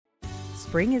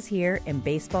Spring is here and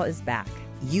baseball is back.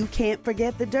 You can't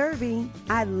forget the Derby.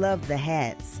 I love the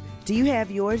hats. Do you have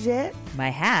yours yet? My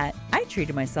hat? I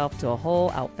treated myself to a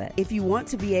whole outfit. If you want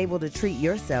to be able to treat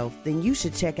yourself, then you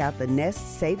should check out the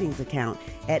Nest Savings Account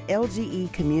at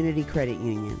LGE Community Credit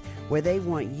Union, where they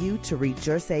want you to reach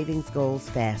your savings goals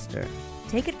faster.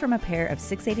 Take it from a pair of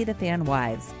 680 The Fan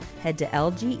wives. Head to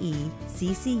lgeccu.org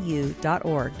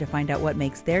to find out what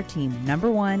makes their team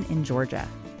 #1 in Georgia.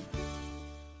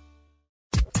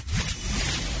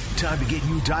 Time to get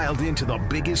you dialed into the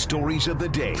biggest stories of the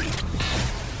day.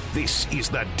 This is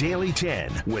the Daily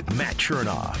 10 with Matt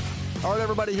Chernoff. All right,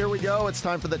 everybody, here we go. It's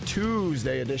time for the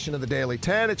Tuesday edition of the Daily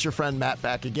 10. It's your friend Matt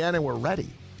back again, and we're ready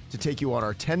to take you on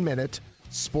our 10-minute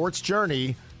sports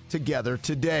journey together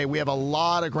today. We have a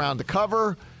lot of ground to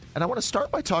cover, and I want to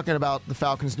start by talking about the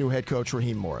Falcons' new head coach,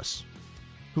 Raheem Morris,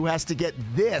 who has to get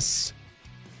this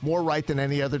more right than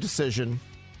any other decision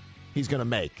he's going to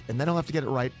make. And then he'll have to get it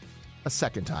right a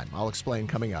second time. I'll explain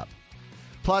coming up.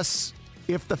 Plus,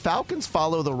 if the Falcons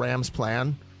follow the Rams'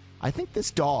 plan, I think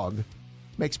this dog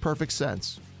makes perfect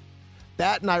sense.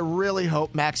 That, and I really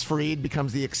hope Max Fried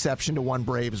becomes the exception to one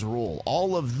Braves rule.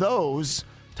 All of those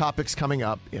topics coming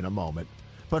up in a moment.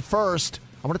 But first,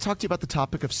 I want to talk to you about the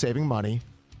topic of saving money,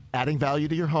 adding value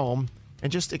to your home,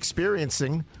 and just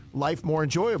experiencing life more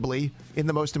enjoyably in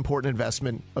the most important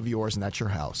investment of yours, and that's your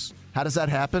house. How does that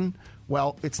happen?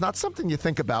 Well, it's not something you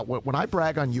think about. When I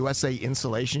brag on USA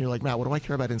insulation, you're like, Matt, what do I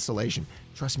care about insulation?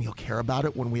 Trust me, you'll care about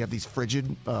it when we have these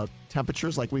frigid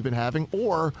temperatures like we've been having,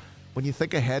 or when you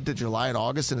think ahead to July and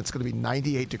August and it's going to be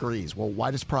 98 degrees. Well,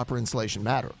 why does proper insulation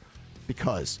matter?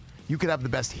 Because you could have the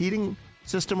best heating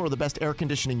system or the best air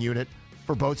conditioning unit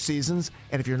for both seasons,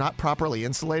 and if you're not properly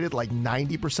insulated, like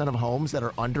 90% of homes that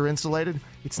are under-insulated,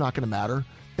 it's not going to matter.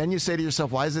 Then you say to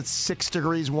yourself, why is it 6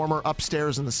 degrees warmer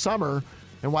upstairs in the summer,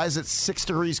 and why is it 6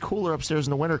 degrees cooler upstairs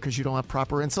in the winter? Because you don't have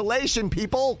proper insulation,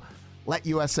 people. Let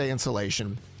USA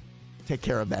Insulation take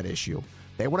care of that issue.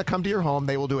 They want to come to your home.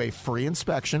 They will do a free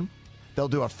inspection. They'll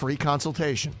do a free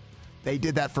consultation. They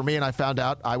did that for me, and I found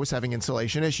out I was having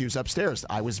insulation issues upstairs.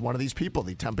 I was one of these people.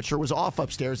 The temperature was off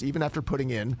upstairs even after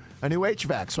putting in a new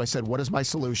HVAC. So I said, what is my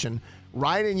solution?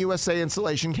 Ryan and USA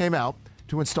Insulation came out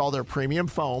to install their premium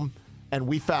foam, and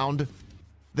we found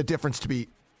the difference to be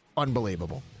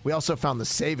unbelievable. We also found the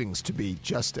savings to be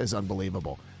just as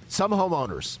unbelievable. Some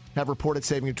homeowners have reported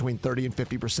saving between 30 and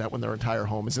 50% when their entire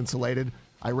home is insulated.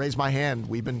 I raise my hand.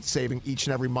 We've been saving each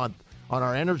and every month on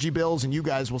our energy bills, and you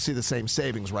guys will see the same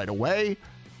savings right away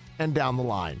and down the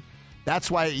line.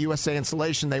 That's why at USA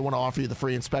Insulation, they want to offer you the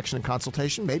free inspection and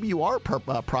consultation. Maybe you are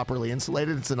properly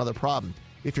insulated. It's another problem.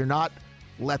 If you're not,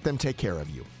 let them take care of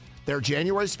you. Their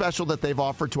January special that they've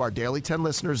offered to our Daily 10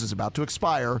 listeners is about to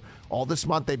expire. All this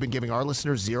month, they've been giving our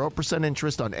listeners 0%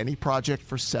 interest on any project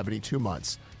for 72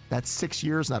 months. That's 6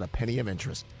 years, not a penny of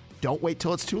interest. Don't wait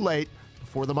till it's too late.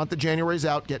 Before the month of January is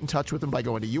out, get in touch with them by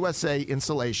going to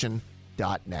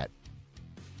usainsulation.net.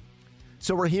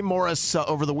 So Raheem Morris,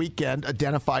 over the weekend,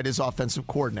 identified his offensive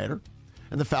coordinator.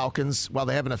 And the Falcons, while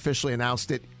they haven't officially announced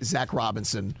it, Zach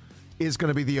Robinson is going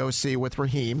to be the OC with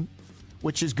Raheem,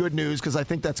 which is good news because I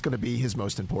think that's going to be his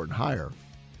most important hire.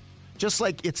 Just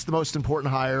like it's the most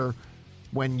important hire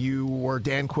when you were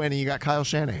Dan Quinn and you got Kyle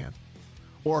Shanahan,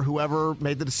 or whoever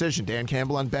made the decision, Dan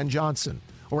Campbell and Ben Johnson,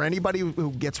 or anybody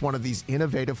who gets one of these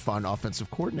innovative, fun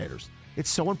offensive coordinators. It's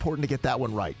so important to get that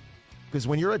one right, because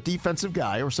when you're a defensive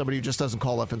guy or somebody who just doesn't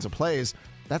call offensive plays,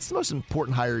 that's the most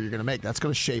important hire you're going to make. That's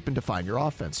going to shape and define your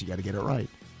offense. You got to get it right.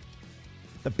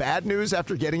 The bad news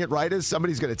after getting it right is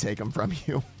somebody's going to take them from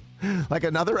you. Like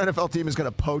another NFL team is going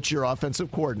to poach your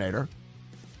offensive coordinator,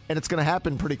 and it's going to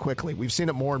happen pretty quickly. We've seen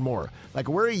it more and more. Like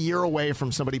we're a year away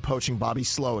from somebody poaching Bobby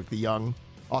Slowick, the young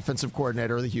offensive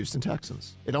coordinator of the Houston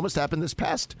Texans. It almost happened this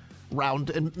past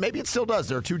round, and maybe it still does.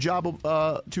 There are two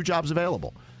jobs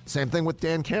available. Same thing with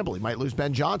Dan Campbell. He might lose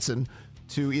Ben Johnson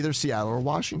to either Seattle or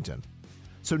Washington.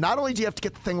 So not only do you have to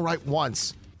get the thing right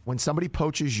once, when somebody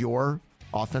poaches your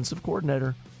offensive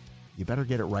coordinator, you better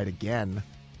get it right again,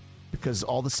 because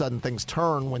all of a sudden things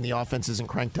turn when the offense isn't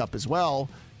cranked up as well.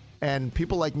 And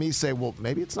people like me say, well,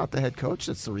 maybe it's not the head coach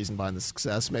that's the reason behind the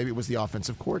success. Maybe it was the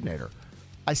offensive coordinator.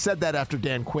 I said that after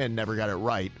Dan Quinn never got it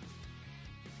right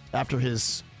after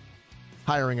his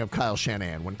hiring of Kyle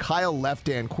Shanahan. When Kyle left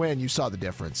Dan Quinn, you saw the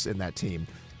difference in that team.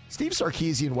 Steve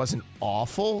Sarkisian wasn't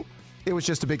awful. It was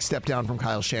just a big step down from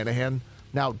Kyle Shanahan.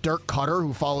 Now, Dirk Cutter,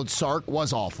 who followed Sark,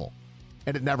 was awful,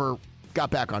 and it never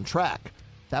got back on track.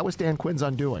 That was Dan Quinn's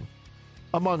undoing,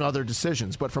 among other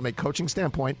decisions. But from a coaching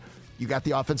standpoint, you got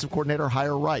the offensive coordinator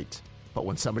hire right. But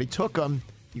when somebody took him,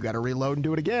 you got to reload and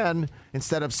do it again.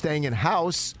 Instead of staying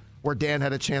in-house where Dan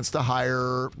had a chance to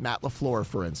hire Matt LaFleur,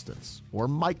 for instance, or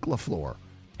Mike LaFleur.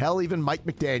 Hell, even Mike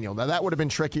McDaniel. Now, that would have been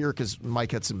trickier because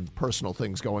Mike had some personal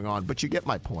things going on, but you get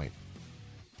my point.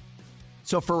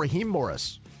 So for Raheem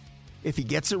Morris, if he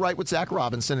gets it right with Zach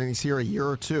Robinson and he's here a year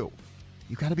or two,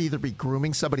 you got to either be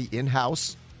grooming somebody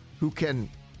in-house who can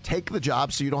take the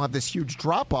job so you don't have this huge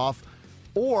drop-off,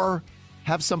 or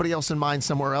have somebody else in mind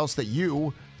somewhere else that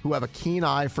you, who have a keen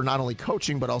eye for not only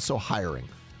coaching but also hiring.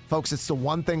 Folks, it's the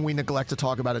one thing we neglect to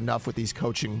talk about enough with these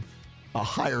coaching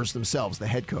hires themselves, the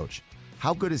head coach.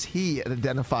 How good is he at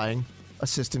identifying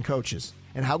assistant coaches?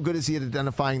 And how good is he at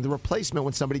identifying the replacement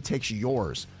when somebody takes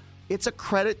yours? It's a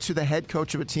credit to the head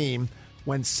coach of a team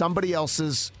when somebody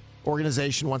else's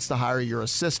organization wants to hire your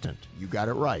assistant. You got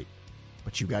it right,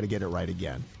 but you got to get it right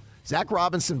again. Zach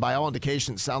Robinson, by all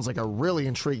indications, sounds like a really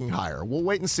intriguing hire. We'll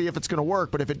wait and see if it's going to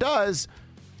work, but if it does,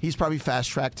 he's probably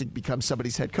fast-tracked to become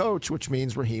somebody's head coach, which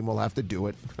means Raheem will have to do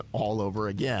it all over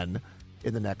again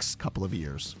in the next couple of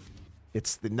years.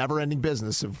 It's the never-ending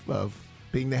business of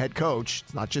being the head coach.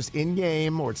 It's not just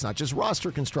in-game or it's not just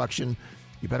roster construction.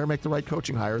 You better make the right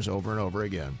coaching hires over and over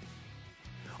again.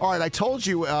 All right, I told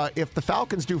you if the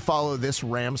Falcons do follow this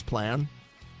Rams plan,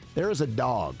 there is a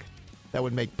dog that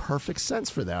would make perfect sense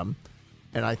for them,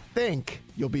 and I think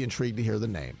you'll be intrigued to hear the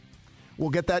name. We'll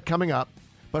get that coming up.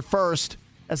 But first,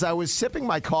 as I was sipping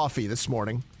my coffee this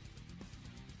morning,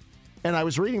 and I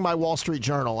was reading my Wall Street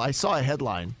Journal, I saw a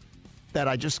headline that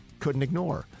I just couldn't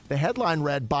ignore. The headline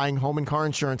read, "Buying home and car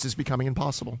insurance is becoming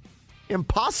impossible."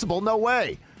 Impossible? No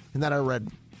way. And then I read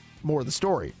more of the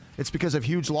story. It's because of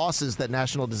huge losses that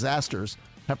national disasters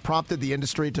have prompted the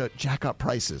industry to jack up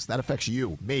prices. That affects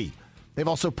you, me. They've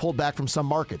also pulled back from some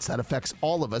markets. That affects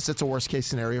all of us. It's a worst-case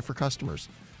scenario for customers,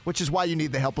 which is why you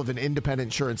need the help of an independent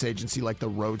insurance agency like the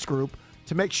Rhodes Group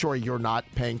to make sure you're not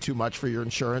paying too much for your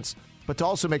insurance, but to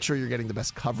also make sure you're getting the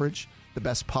best coverage, the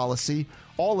best policy.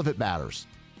 All of it matters.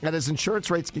 And as insurance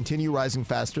rates continue rising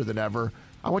faster than ever,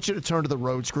 I want you to turn to the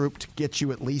Rhodes Group to get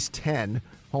you at least 10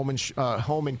 home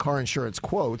and car insurance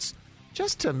quotes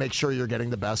just to make sure you're getting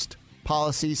the best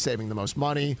policy, saving the most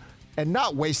money, and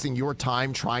not wasting your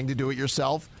time trying to do it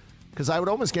yourself, because I would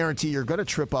almost guarantee you're going to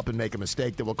trip up and make a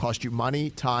mistake that will cost you money,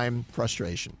 time,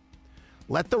 frustration.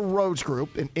 Let the Rhodes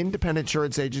Group, an independent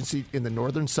insurance agency in the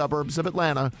northern suburbs of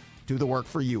Atlanta, do the work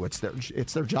for you. It's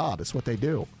their job. It's what they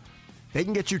do. They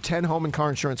can get you 10 home and car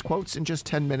insurance quotes in just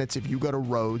 10 minutes if you go to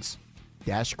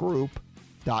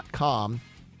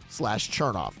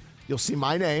Rhodes-Group.com/Chernoff. You'll see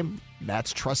my name.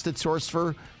 Matt's trusted source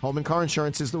for home and car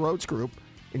insurance is the Rhodes Group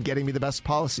in getting me the best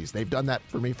policies. They've done that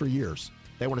for me for years.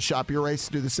 They want to shop your race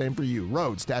to do the same for you.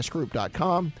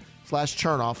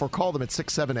 Rhodes-Group.com/Chernoff or call them at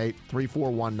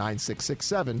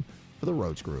 678-341-9667 for the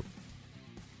Rhodes Group.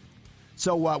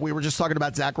 So we were just talking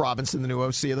about Zach Robinson, the new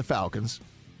OC of the Falcons.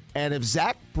 And if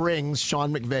Zach brings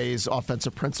Sean McVay's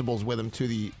offensive principles with him to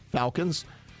the Falcons,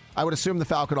 I would assume the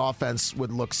Falcon offense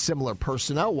would look similar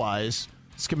personnel-wise,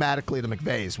 schematically to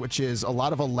McVay's, which is a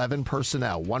lot of 11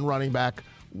 personnel, 1 running back,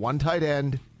 1 tight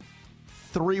end,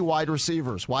 3 wide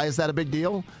receivers. Why is that a big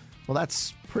deal? Well,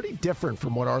 that's pretty different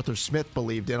from what Arthur Smith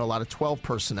believed in, a lot of 12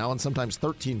 personnel and sometimes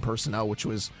 13 personnel, which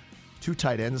was 2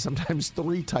 tight ends, sometimes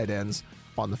 3 tight ends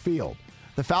on the field.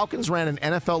 The Falcons ran an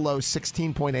NFL low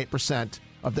 16.8%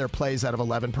 of their plays out of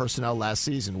 11 personnel last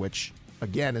season, which,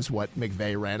 again, is what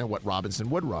McVay ran and what Robinson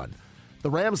would run.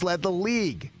 The Rams led the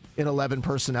league in 11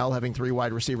 personnel, having 3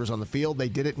 wide receivers on the field. They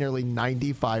did it nearly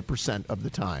 95% of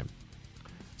the time.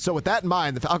 So with that in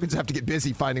mind, the Falcons have to get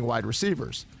busy finding wide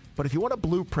receivers. But if you want a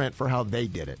blueprint for how they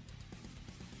did it,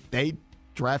 they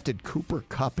drafted Cooper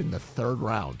Kupp in the 3rd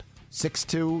round.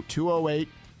 6'2", 208,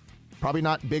 probably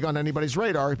not big on anybody's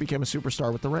radar. He became a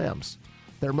superstar with the Rams.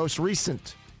 Their most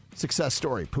recent success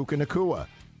story, Puka Nacua.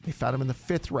 They found him in the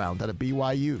 5th round out of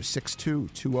BYU, 6'2",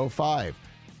 205.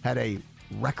 Had a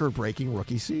record-breaking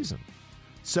rookie season.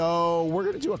 So we're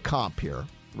going to do a comp here,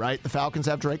 right? The Falcons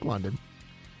have Drake London.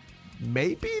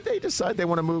 Maybe they decide they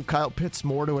want to move Kyle Pitts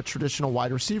more to a traditional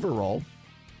wide receiver role,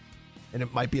 and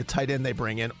it might be a tight end they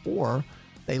bring in, or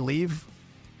they leave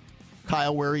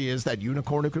Kyle where he is, that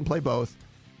unicorn who can play both.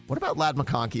 What about Ladd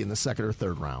McConkey in the 2nd or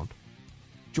 3rd round?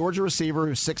 Georgia receiver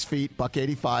who's 6 feet,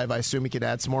 $185. I assume he could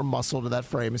add some more muscle to that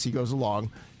frame as he goes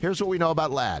along. Here's what we know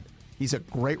about Ladd. He's a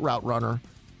great route runner,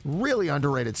 really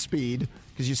underrated speed,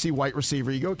 because you see white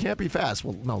receiver, you go, can't be fast.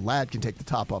 Well, no, Ladd can take the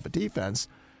top off a defense,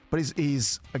 but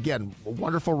he's again, a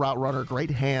wonderful route runner,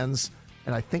 great hands,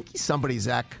 and I think he's somebody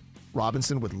Zach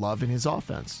Robinson would love in his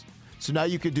offense. So now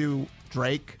you could do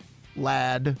Drake,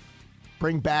 Ladd,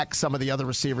 bring back some of the other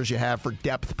receivers you have for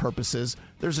depth purposes.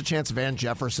 There's a chance Van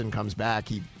Jefferson comes back.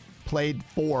 He played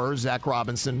for Zach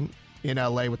Robinson in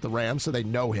L.A. with the Rams, so they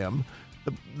know him.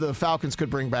 The Falcons could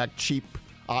bring back cheap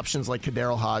options like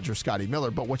Kadarius Hodge or Scotty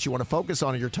Miller, but what you want to focus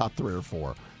on are your top 3 or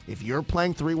 4. If you're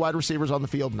playing 3 wide receivers on the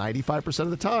field 95%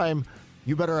 of the time,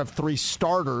 you better have 3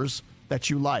 starters that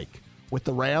you like. With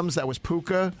the Rams, that was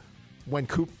Puka when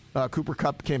Cooper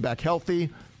Kupp came back healthy.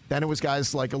 Then it was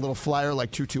guys like a little flyer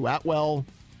like Tutu Atwell.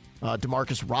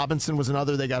 Demarcus Robinson was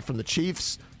another they got from the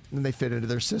Chiefs, and then they fit into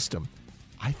their system.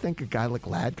 I think a guy like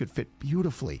Ladd could fit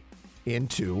beautifully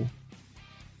into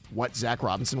what Zach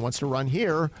Robinson wants to run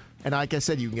here. And like I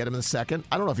said, you can get him in the second.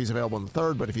 I don't know if he's available in the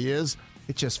third, but if he is,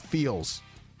 it just feels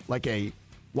like a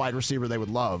wide receiver they would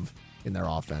love in their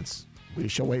offense. We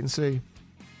shall wait and see.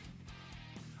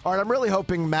 All right, I'm really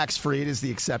hoping Max Fried is the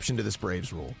exception to this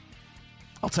Braves rule.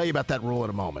 I'll tell you about that rule in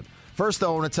a moment. First,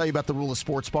 though, I want to tell you about the rule of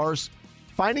sports bars.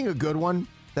 Finding a good one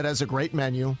that has a great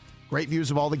menu, great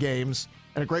views of all the games,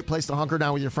 and a great place to hunker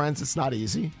down with your friends, it's not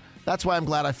easy. That's why I'm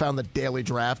glad I found the Daily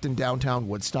Draft in downtown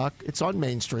Woodstock. It's on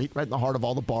Main Street, right in the heart of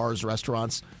all the bars,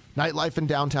 restaurants, nightlife in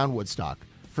downtown Woodstock.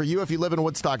 For you, if you live in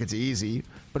Woodstock, it's easy,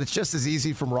 but it's just as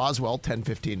easy from Roswell, 10,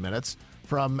 15 minutes,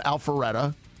 from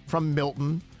Alpharetta, from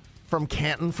Milton, from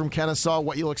Canton, from Kennesaw.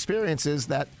 What you'll experience is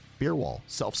that beer wall,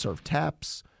 self-serve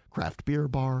taps, craft beer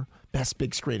bar, best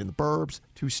big screen in the burbs,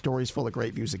 2 stories full of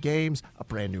great views of games, a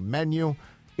brand new menu.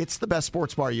 It's the best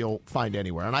sports bar you'll find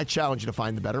anywhere, and I challenge you to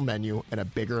find the better menu and a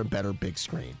bigger and better big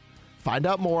screen. Find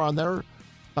out more on their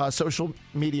social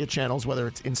media channels, whether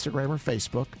it's Instagram or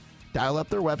Facebook. Dial up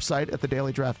their website at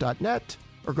thedailydraft.net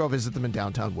or go visit them in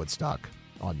downtown Woodstock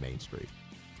on Main Street.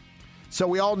 So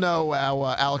we all know how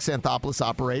Alex Anthopoulos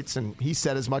operates, and he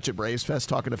said as much at Braves Fest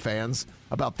talking to fans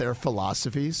about their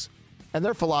philosophies. And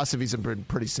their philosophies have been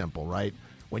pretty simple, right?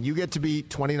 When you get to be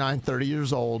 29, 30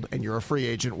 years old and you're a free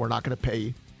agent, we're not going to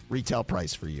pay retail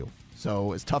price for you.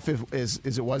 So as tough as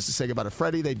it was to say goodbye to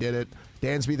Freddie, they did it.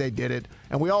 Dansby, they did it.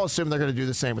 And we all assume they're going to do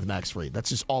the same with Max Fried. That's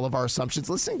just all of our assumptions.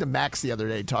 Listening to Max the other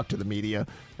day talk to the media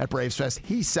at Braves Fest,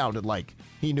 he sounded like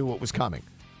he knew what was coming.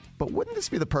 But wouldn't this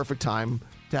be the perfect time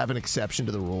to have an exception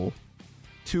to the rule?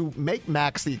 To make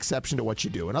Max the exception to what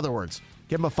you do. In other words,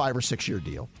 give him a 5 or 6 year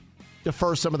deal.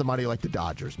 Defer some of the money like the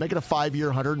Dodgers. Make it a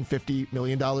 5-year, $150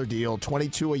 million deal,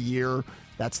 $22 a year.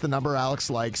 That's the number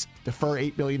Alex likes. Defer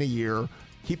 $8 million a year.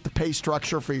 Keep the pay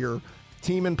structure for your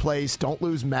team in place. Don't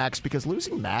lose Max, because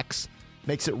losing Max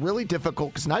makes it really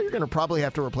difficult, because now you're going to probably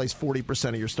have to replace 40%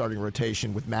 of your starting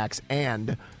rotation with Max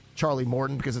and Charlie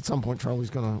Morton, because at some point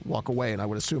Charlie's going to walk away, and I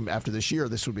would assume after this year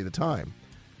this would be the time.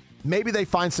 Maybe they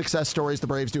find success stories the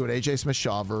Braves do at A.J.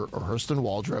 Smith-Shawver or Hurston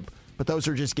Waldrop, but those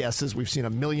are just guesses. We've seen a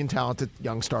million talented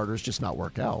young starters just not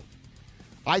work out.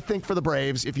 I think for the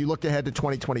Braves, if you look ahead to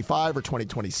 2025 or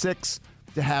 2026,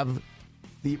 to have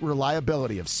the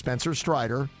reliability of Spencer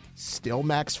Strider, still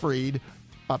Max Fried,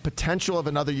 a potential of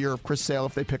another year of Chris Sale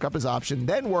if they pick up his option,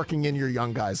 then working in your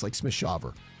young guys like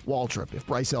Smith-Shawver, Waldrop, if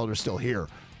Bryce Elder's still here,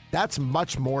 that's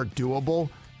much more doable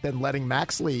than letting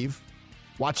Max leave,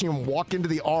 watching him walk into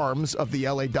the arms of the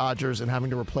LA Dodgers and having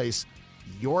to replace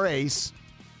your ace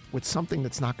with something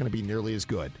that's not going to be nearly as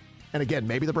good. And again,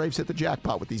 maybe the Braves hit the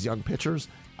jackpot with these young pitchers.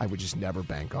 I would just never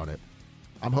bank on it.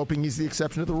 I'm hoping he's the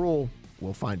exception to the rule.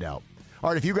 We'll find out. All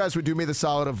right, if you guys would do me the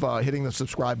solid of hitting the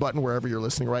subscribe button wherever you're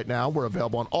listening right now, we're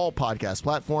available on all podcast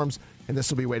platforms, and this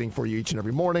will be waiting for you each and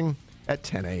every morning at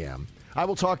 10 a.m. I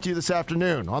will talk to you this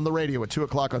afternoon on the radio at 2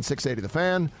 o'clock on 680 The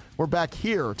Fan. We're back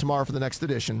here tomorrow for the next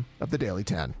edition of the Daily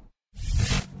 10.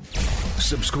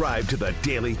 Subscribe to the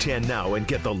Daily 10 now and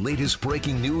get the latest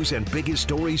breaking news and biggest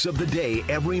stories of the day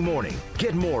every morning.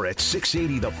 Get more at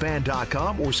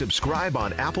 680thefan.com or subscribe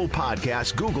on Apple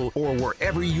Podcasts, Google, or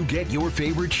wherever you get your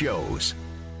favorite shows.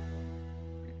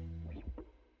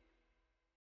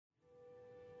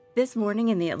 This morning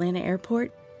in the Atlanta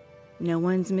airport, no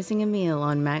one's missing a meal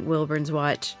on Mac Wilburn's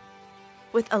watch.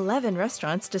 With 11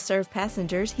 restaurants to serve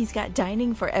passengers, he's got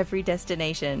dining for every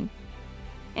destination.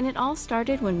 And it all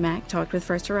started when Mac talked with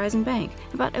First Horizon Bank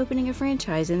about opening a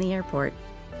franchise in the airport.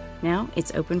 Now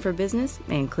it's open for business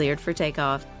and cleared for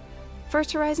takeoff.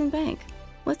 First Horizon Bank.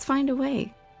 Let's find a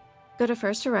way. Go to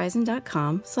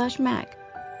firsthorizon.com/Mac.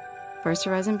 First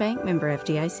Horizon Bank, member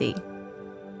FDIC.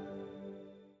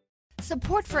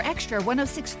 Support for Extra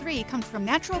 106.3 comes from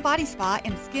Natural Body Spa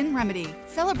and Skin Remedy,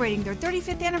 celebrating their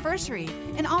 35th anniversary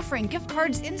and offering gift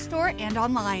cards in-store and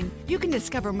online. You can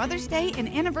discover Mother's Day and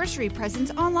anniversary presents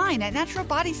online at Natural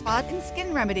Body Spa and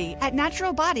Skin Remedy at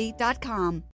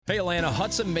naturalbody.com. Hey Atlanta,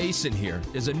 Hudson Mason here.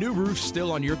 Is a new roof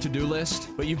still on your to-do list,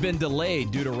 but you've been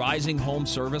delayed due to rising home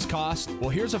service costs?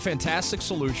 Well, here's a fantastic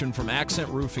solution from Accent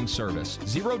Roofing Service.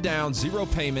 0 down, 0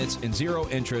 payments, and 0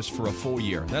 interest for a full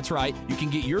year. That's right. You can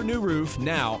get your new roof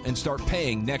now and start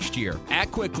paying next year.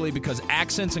 Act quickly because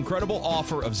Accent's incredible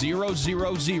offer of 000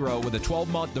 with a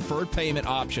 12-month deferred payment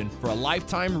option for a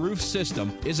lifetime roof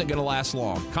system isn't going to last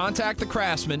long. Contact the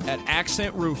craftsman at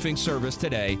Accent Roofing Service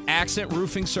today,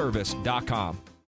 accentroofingservice.com.